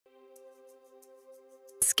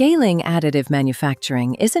Scaling additive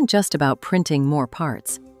manufacturing isn't just about printing more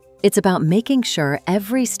parts. It's about making sure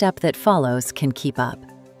every step that follows can keep up.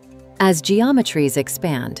 As geometries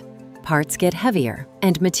expand, parts get heavier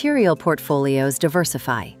and material portfolios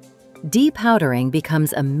diversify. Depowdering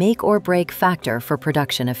becomes a make-or-break factor for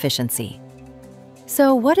production efficiency.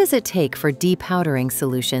 So what does it take for depowdering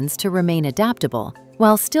solutions to remain adaptable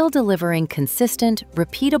while still delivering consistent,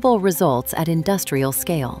 repeatable results at industrial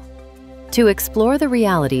scale? To explore the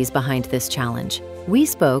realities behind this challenge, we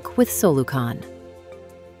spoke with Solukon.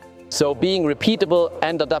 So being repeatable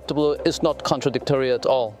and adaptable is not contradictory at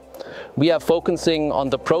all. We are focusing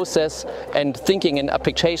on the process and thinking in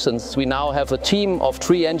applications. We now have a team of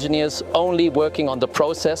 3 engineers only working on the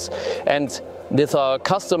process, and with our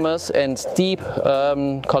customers and deep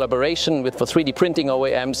collaboration with the 3D printing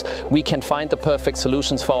OEMs, we can find the perfect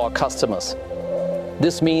solutions for our customers.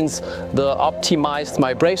 This means the optimized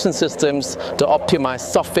migration systems, the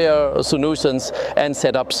optimized software solutions and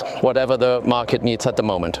setups, whatever the market needs at the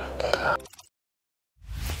moment.